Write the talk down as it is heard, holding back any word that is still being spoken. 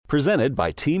Presented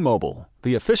by T-Mobile,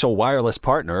 the official wireless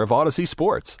partner of Odyssey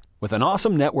Sports. With an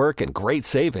awesome network and great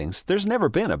savings, there's never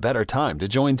been a better time to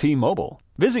join T-Mobile.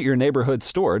 Visit your neighborhood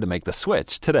store to make the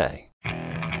switch today.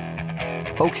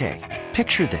 Okay,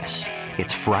 picture this.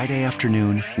 It's Friday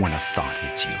afternoon when a thought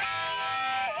hits you.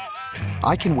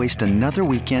 I can waste another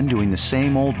weekend doing the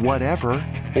same old whatever,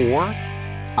 or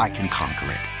I can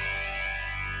conquer it.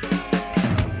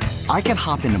 I can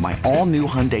hop into my all-new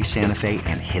Hyundai Santa Fe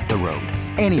and hit the road.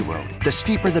 Any road. The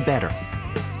steeper, the better.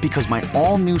 Because my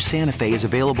all-new Santa Fe is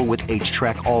available with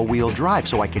H-Track all-wheel drive,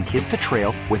 so I can hit the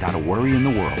trail without a worry in the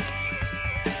world.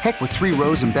 Heck, with 3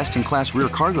 rows and best-in-class rear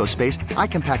cargo space, I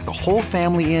can pack the whole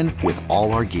family in with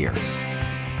all our gear.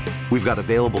 We've got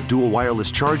available dual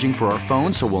wireless charging for our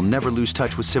phones, so we'll never lose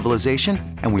touch with civilization,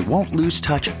 and we won't lose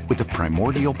touch with the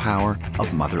primordial power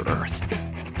of Mother Earth.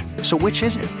 So which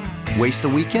is it? Waste the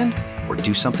weekend or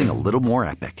do something a little more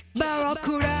epic?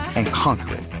 And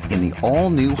conquer it in the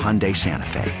all-new Hyundai Santa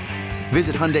Fe.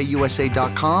 Visit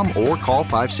HyundaiUSA.com or call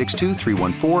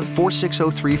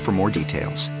 562-314-4603 for more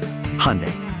details.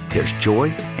 Hyundai, there's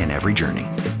joy in every journey.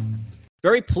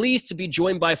 Very pleased to be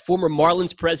joined by former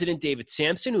Marlins president David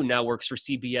Samson, who now works for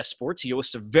CBS Sports. He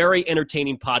hosts a very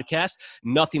entertaining podcast,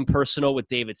 Nothing Personal with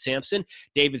David Samson.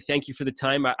 David, thank you for the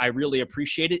time. I really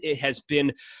appreciate it. It has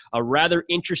been a rather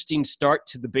interesting start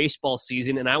to the baseball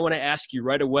season, and I want to ask you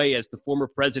right away, as the former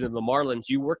president of the Marlins,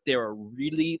 you worked there a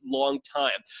really long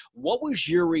time. What was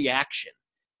your reaction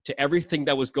to everything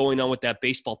that was going on with that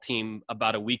baseball team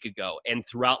about a week ago and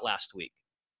throughout last week?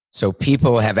 So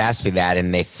people have asked me that,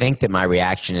 and they think that my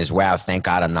reaction is, wow, thank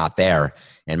God I'm not there.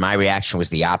 And my reaction was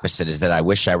the opposite, is that I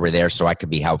wish I were there so I could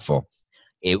be helpful.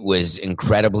 It was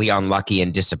incredibly unlucky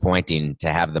and disappointing to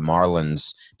have the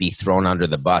Marlins be thrown under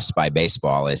the bus by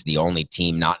baseball as the only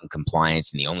team not in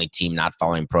compliance and the only team not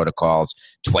following protocols.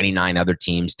 29 other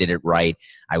teams did it right.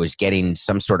 I was getting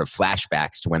some sort of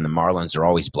flashbacks to when the Marlins are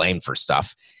always blamed for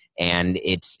stuff. And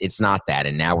it's not that.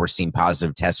 And now we're seeing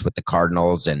positive tests with the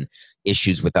Cardinals and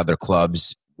issues with other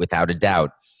clubs, without a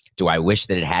doubt. Do I wish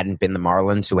that it hadn't been the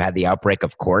Marlins who had the outbreak?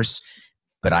 Of course.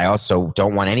 But I also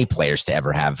don't want any players to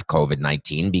ever have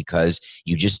COVID-19 because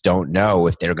you just don't know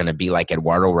if they're going to be like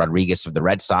Eduardo Rodriguez of the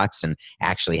Red Sox and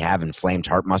actually have inflamed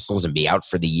heart muscles and be out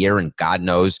for the year. And God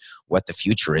knows what the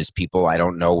future is. People, I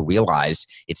don't know, realize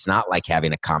it's not like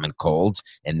having a common cold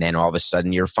and then all of a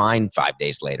sudden you're fine 5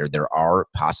 days later. There are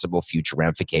possible future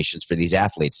ramifications for these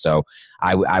athletes. So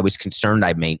I was concerned.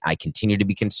 I continue to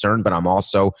be concerned, but I'm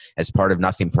also, as part of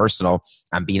Nothing Personal,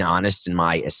 I'm being honest in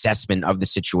my assessment of the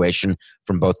situation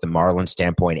from both the Marlins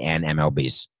standpoint and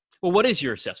MLB's. Well, what is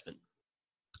your assessment?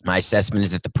 My assessment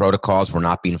is that the protocols were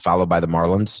not being followed by the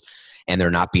Marlins, and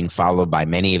they're not being followed by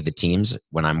many of the teams.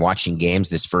 When I'm watching games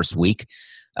this first week,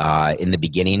 in the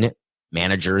beginning,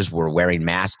 managers were wearing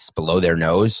masks below their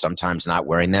nose, sometimes not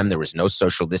wearing them. There was no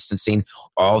social distancing.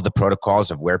 All of the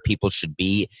protocols of where people should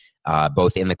be,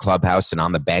 both in the clubhouse and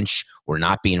on the bench, were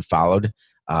not being followed.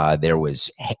 There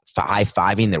was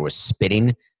high-fiving. There was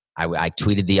spitting. I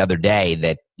tweeted the other day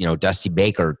that, Dusty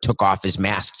Baker took off his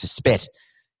mask to spit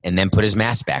and then put his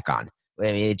mask back on.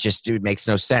 I mean, it makes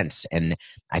no sense. And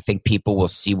I think people will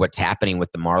see what's happening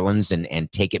with the Marlins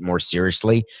and take it more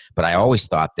seriously. But I always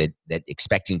thought that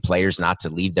expecting players not to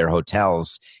leave their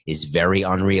hotels is very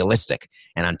unrealistic.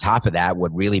 And on top of that,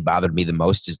 what really bothered me the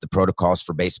most is the protocols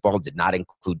for baseball did not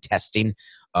include testing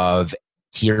of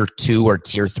tier 2 or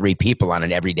tier 3 people on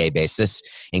an everyday basis,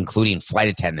 including flight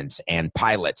attendants and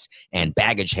pilots and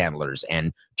baggage handlers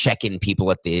and check-in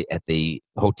people at the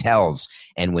hotels.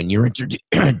 And when you're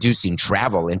introducing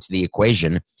travel into the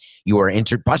equation, you are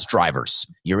bus drivers.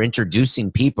 You're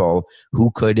introducing people who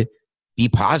could be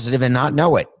positive and not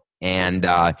know it. And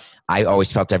I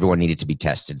always felt everyone needed to be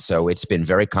tested. So it's been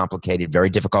very complicated, very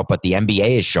difficult. But the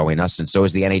NBA is showing us, and so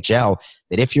is the NHL,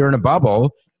 that if you're in a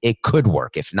bubble, it could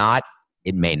work. If not,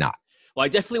 it may not. Well, I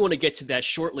definitely want to get to that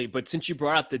shortly, but since you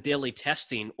brought up the daily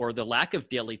testing or the lack of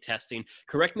daily testing,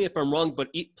 correct me if I'm wrong, but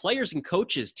players and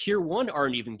coaches, tier 1,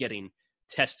 aren't even getting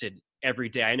tested every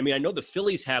day. I mean, I know the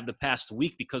Phillies have the past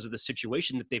week because of the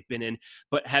situation that they've been in,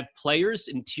 but have players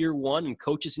in tier 1 and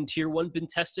coaches in tier 1 been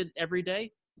tested every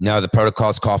day? No, the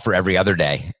protocols call for every other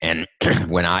day. And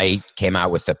when I came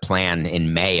out with the plan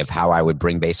in May of how I would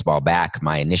bring baseball back,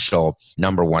 my initial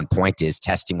number one point is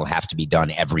testing will have to be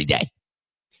done every day.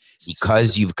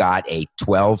 Because you've got a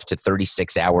 12 to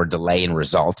 36 hour delay in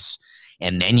results,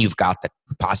 and then you've got the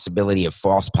possibility of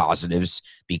false positives,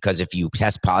 because if you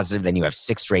test positive, then you have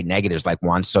 6 straight negatives like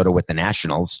Juan Soto with the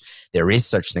Nationals. There is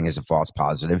such thing as a false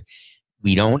positive.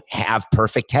 We don't have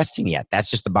perfect testing yet. That's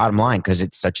just the bottom line because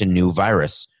it's such a new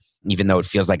virus. even though it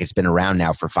feels like it's been around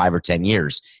now for 5 or 10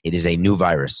 years. It is a new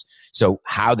virus. So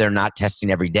how they're not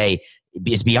testing every day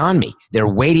is beyond me. They're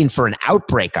waiting for an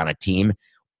outbreak on a team,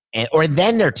 or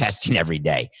then they're testing every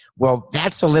day. Well,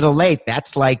 that's a little late.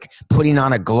 That's like putting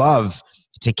on a glove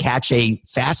to catch a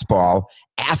fastball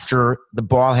after the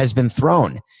ball has been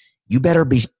thrown. You better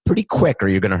be pretty quick or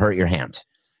you're going to hurt your hand.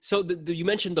 So you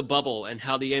mentioned the bubble and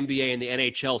how the NBA and the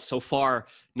NHL so far,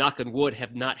 knock on wood,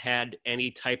 have not had any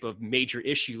type of major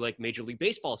issue like Major League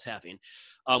Baseball is having.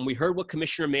 We heard what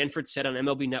Commissioner Manfred said on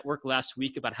MLB Network last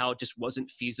week about how it just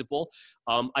wasn't feasible.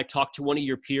 I talked to one of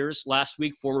your peers last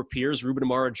week, former peers, Ruben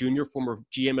Amaro Jr., former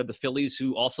GM of the Phillies,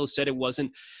 who also said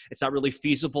it's not really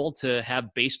feasible to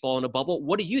have baseball in a bubble.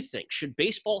 What do you think? Should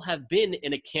baseball have been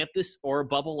in a campus or a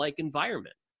bubble-like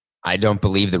environment? I don't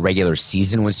believe the regular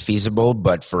season was feasible,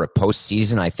 but for a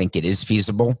postseason, I think it is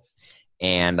feasible.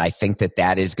 And I think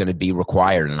that is going to be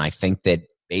required. And I think that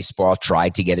baseball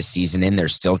tried to get a season in. They're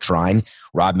still trying.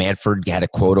 Rob Manfred had a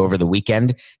quote over the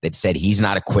weekend that said he's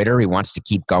not a quitter. He wants to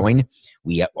keep going.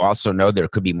 We also know there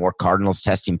could be more Cardinals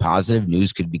testing positive.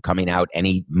 News could be coming out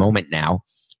any moment now.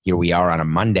 Here we are on a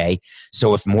Monday.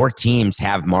 So if more teams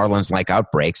have Marlins-like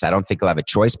outbreaks, I don't think they'll have a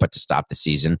choice but to stop the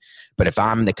season. But if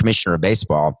I'm the commissioner of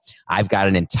baseball, I've got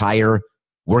an entire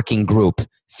working group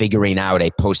figuring out a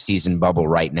postseason bubble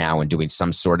right now and doing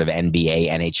some sort of NBA,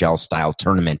 NHL-style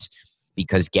tournament,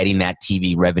 because getting that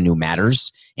TV revenue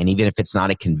matters. And even if it's not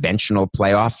a conventional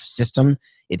playoff system,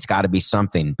 it's got to be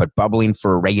something. But bubbling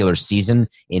for a regular season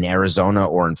in Arizona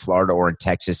or in Florida or in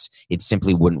Texas, it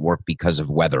simply wouldn't work because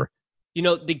of weather. You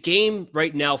know, the game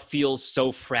right now feels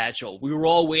so fragile. We were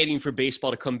all waiting for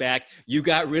baseball to come back. You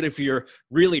got rid of your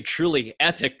really, truly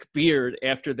epic beard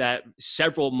after that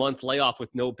several-month layoff with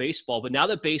no baseball. But now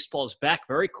that baseball is back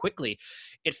very quickly,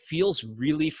 it feels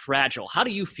really fragile. How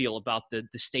do you feel about the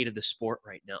state of the sport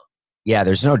right now? Yeah,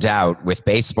 there's no doubt with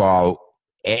baseball,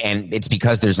 and it's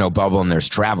because there's no bubble and there's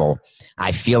travel.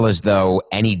 I feel as though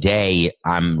any day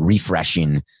I'm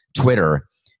refreshing Twitter,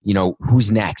 who's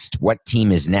next? What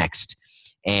team is next?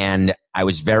 And I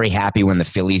was very happy when the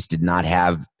Phillies did not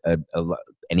have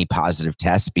any positive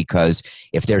tests, because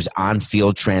if there's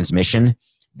on-field transmission,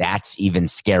 that's even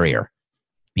scarier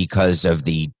because of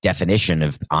the definition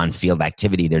of on-field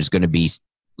activity. There's going to be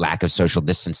lack of social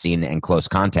distancing and close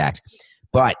contact.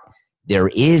 But there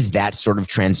is that sort of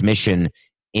transmission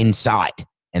inside.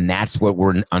 And that's what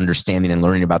we're understanding and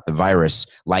learning about the virus,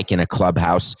 like in a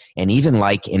clubhouse and even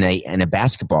like in a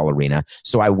basketball arena.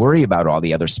 So I worry about all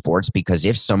the other sports, because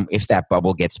if that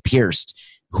bubble gets pierced,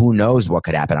 who knows what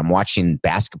could happen. I'm watching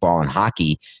basketball and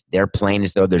hockey. They're playing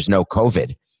as though there's no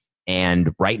COVID.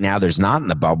 And right now there's not in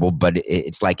the bubble, but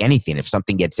it's like anything. If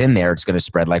something gets in there, it's going to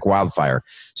spread like wildfire.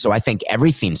 So I think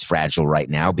everything's fragile right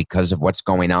now because of what's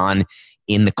going on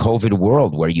in the COVID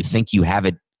world, where you think you have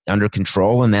it under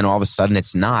control, and then all of a sudden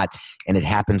it's not, and it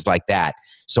happens like that.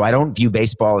 So I don't view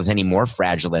baseball as any more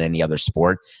fragile than any other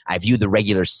sport. I view the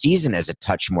regular season as a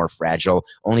touch more fragile,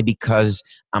 only because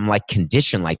I'm like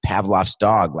conditioned like Pavlov's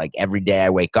dog. Like every day I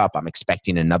wake up, I'm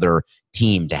expecting another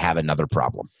team to have another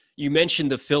problem. You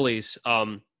mentioned the Phillies,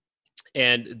 and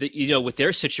with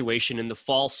their situation in the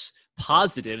false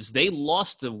positives, they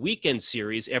lost the weekend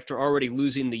series after already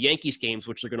losing the Yankees games,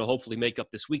 which they're going to hopefully make up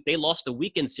this week. They lost the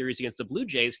weekend series against the Blue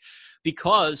Jays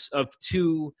because of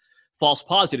 2 false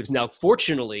positives. Now,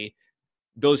 fortunately,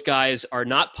 those guys are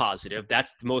not positive.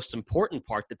 That's the most important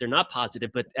part, that they're not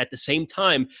positive. But at the same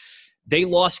time, they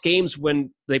lost games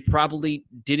when they probably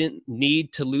didn't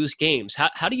need to lose games.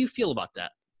 How do you feel about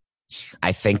that?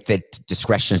 I think that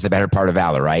discretion is the better part of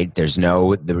valor, right? There's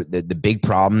the big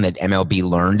problem that MLB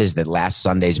learned is that last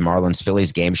Sunday's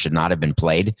Marlins-Phillies game should not have been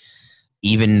played.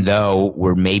 Even though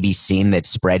we're maybe seeing that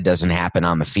spread doesn't happen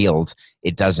on the field,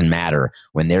 it doesn't matter.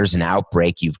 When there's an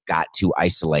outbreak, you've got to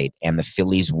isolate. And the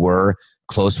Phillies were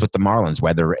close with the Marlins,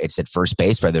 whether it's at first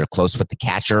base, whether they're close with the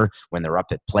catcher, when they're up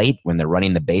at plate, when they're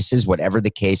running the bases, whatever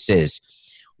the case is.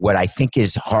 What I think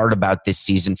is hard about this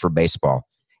season for baseball,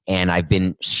 and I've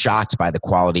been shocked by the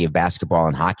quality of basketball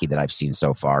and hockey that I've seen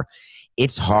so far,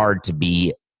 it's hard to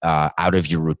be out of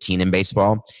your routine in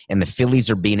baseball. And the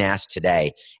Phillies are being asked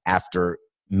today, after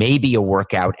maybe a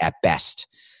workout at best,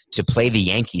 to play the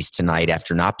Yankees tonight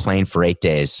after not playing for 8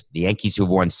 days. The Yankees, who've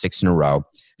won 6 in a row,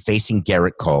 facing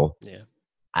Garrett Cole. Yeah.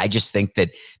 I just think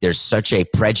that there's such a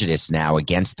prejudice now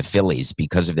against the Phillies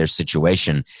because of their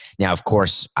situation. Now, of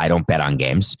course, I don't bet on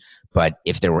games, but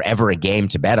if there were ever a game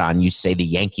to bet on, you say the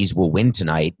Yankees will win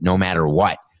tonight no matter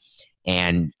what.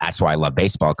 And that's why I love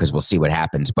baseball, because we'll see what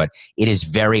happens. But it is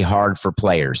very hard for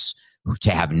players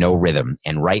to have no rhythm.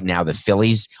 And right now, the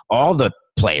Phillies, all the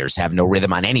players have no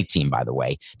rhythm on any team, by the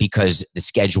way, because the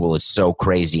schedule is so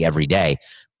crazy every day.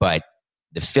 But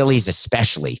the Phillies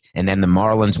especially, and then the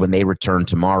Marlins when they return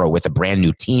tomorrow with a brand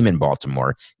new team in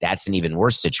Baltimore, that's an even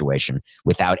worse situation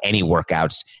without any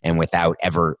workouts and without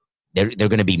ever. They're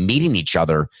going to be meeting each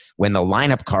other when the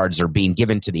lineup cards are being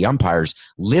given to the umpires.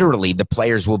 Literally, the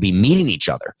players will be meeting each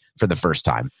other for the first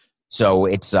time. So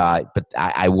it's, but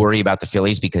I worry about the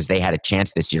Phillies because they had a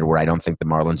chance this year where I don't think the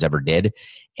Marlins ever did.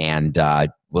 And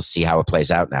we'll see how it plays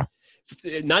out now.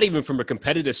 Not even from a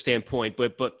competitive standpoint,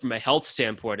 but from a health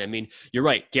standpoint. I mean, you're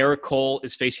right. Garrett Cole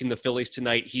is facing the Phillies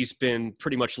tonight. He's been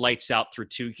pretty much lights out through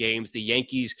 2 games. The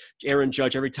Yankees, Aaron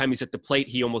Judge, every time he's at the plate,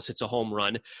 he almost hits a home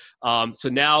run. So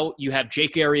now you have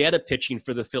Jake Arrieta pitching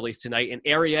for the Phillies tonight, and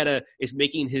Arrieta is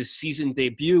making his season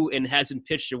debut and hasn't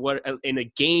pitched in a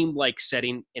game-like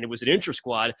setting, and it was an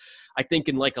intra-squad, I think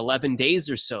in like 11 days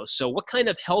or so. So what kind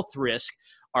of health risk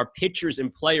are pitchers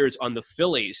and players on the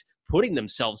Phillies putting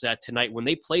themselves at tonight when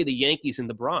they play the Yankees in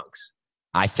the Bronx?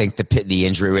 I think the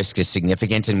injury risk is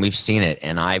significant, and we've seen it.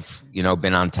 And I've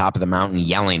been on top of the mountain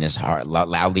yelling as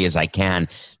loudly as I can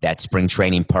that spring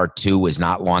training part 2 was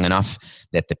not long enough,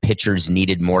 that the pitchers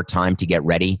needed more time to get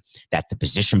ready, that the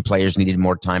position players needed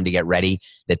more time to get ready,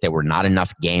 that there were not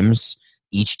enough games.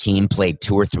 Each team played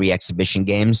 2 or 3 exhibition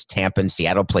games. Tampa and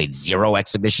Seattle played 0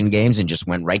 exhibition games and just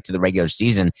went right to the regular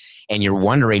season. And you're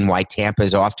wondering why Tampa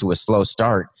is off to a slow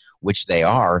start, which they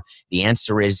are. The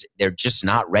answer is they're just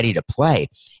not ready to play.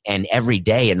 And every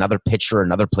day, another pitcher,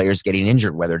 another player is getting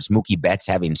injured, whether it's Mookie Betts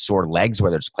having sore legs,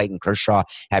 whether it's Clayton Kershaw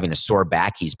having a sore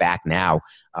back. He's back now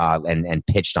and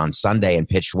pitched on Sunday and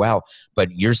pitched well. But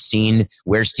you're seeing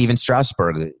where Steven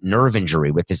Strasburg, nerve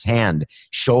injury with his hand,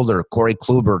 shoulder, Corey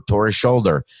Kluber tore his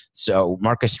shoulder. So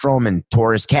Marcus Stroman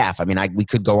tore his calf. I mean, we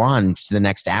could go on to the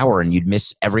next hour and you'd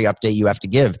miss every update you have to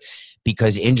give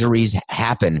because injuries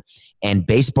happen. And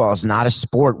baseball is not a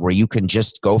sport where you can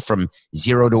just go from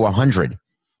 0 to 100.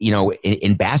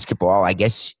 In basketball, I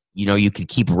guess, you could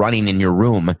keep running in your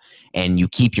room and you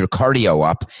keep your cardio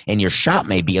up and your shot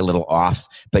may be a little off,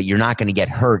 but you're not going to get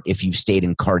hurt if you've stayed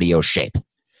in cardio shape.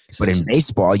 But in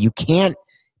baseball, you can't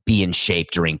be in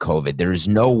shape during COVID. There is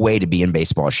no way to be in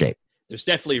baseball shape. There's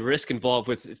definitely risk involved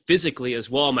with physically as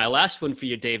well. My last one for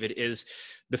you, David, is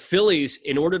the Phillies,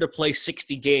 in order to play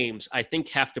 60 games, I think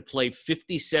have to play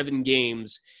 57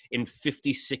 games in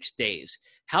 56 days.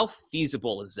 How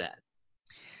feasible is that?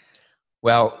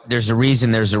 Well, there's a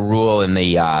reason there's a rule in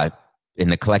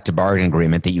the collective bargaining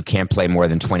agreement that you can't play more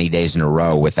than 20 days in a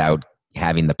row without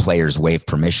having the players waive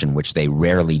permission, which they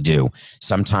rarely do.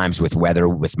 Sometimes with weather,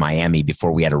 with Miami,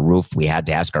 before we had a roof, we had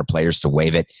to ask our players to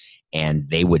waive it, and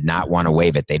they would not want to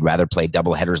waive it. They'd rather play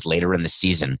doubleheaders later in the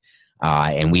season.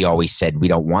 And we always said we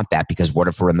don't want that because what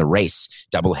if we're in the race?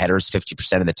 Doubleheaders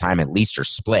 50% of the time at least are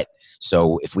split.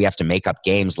 So if we have to make up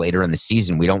games later in the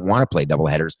season, we don't want to play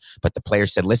doubleheaders. But the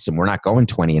players said, listen, we're not going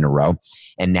 20 in a row.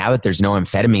 And now that there's no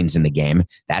amphetamines in the game,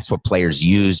 that's what players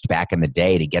used back in the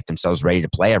day to get themselves ready to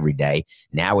play every day.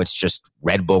 Now it's just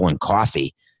Red Bull and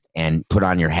coffee and put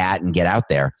on your hat and get out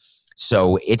there.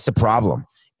 So it's a problem.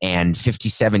 And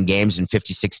 57 games in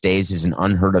 56 days is an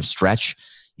unheard of stretch.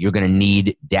 You're going to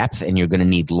need depth and you're going to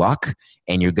need luck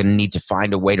and you're going to need to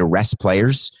find a way to rest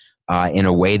players in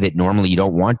a way that normally you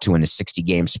don't want to in a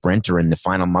 60-game sprint or in the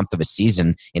final month of a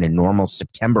season in a normal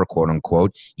September, quote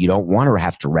unquote. You don't want to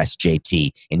have to rest JT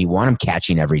and you want him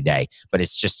catching every day, but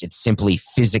it's simply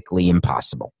physically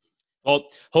impossible. Well,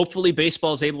 hopefully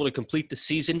baseball is able to complete the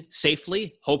season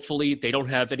safely. Hopefully they don't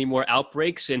have any more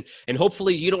outbreaks. And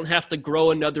hopefully you don't have to grow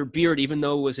another beard, even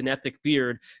though it was an epic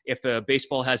beard, if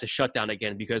baseball has a shutdown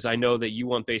again, because I know that you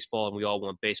want baseball and we all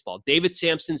want baseball. David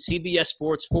Samson, CBS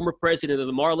Sports, former president of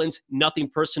the Marlins, Nothing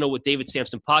Personal with David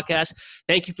Samson podcast.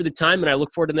 Thank you for the time, and I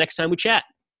look forward to the next time we chat.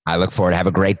 I look forward to have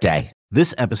a great day.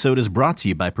 This episode is brought to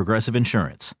you by Progressive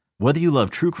Insurance. Whether you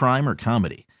love true crime or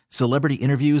comedy, celebrity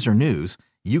interviews or news,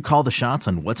 you call the shots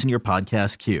on what's in your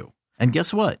podcast queue. And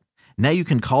guess what? Now you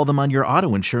can call them on your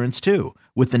auto insurance too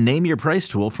with the Name Your Price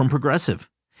tool from Progressive.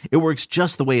 It works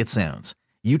just the way it sounds.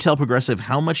 You tell Progressive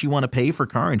how much you want to pay for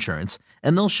car insurance,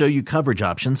 and they'll show you coverage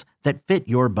options that fit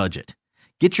your budget.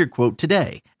 Get your quote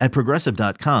today at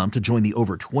Progressive.com to join the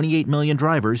over 28 million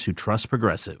drivers who trust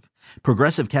Progressive.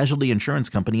 Progressive Casualty Insurance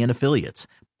Company and Affiliates.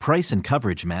 Price and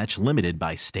coverage match limited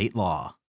by state law.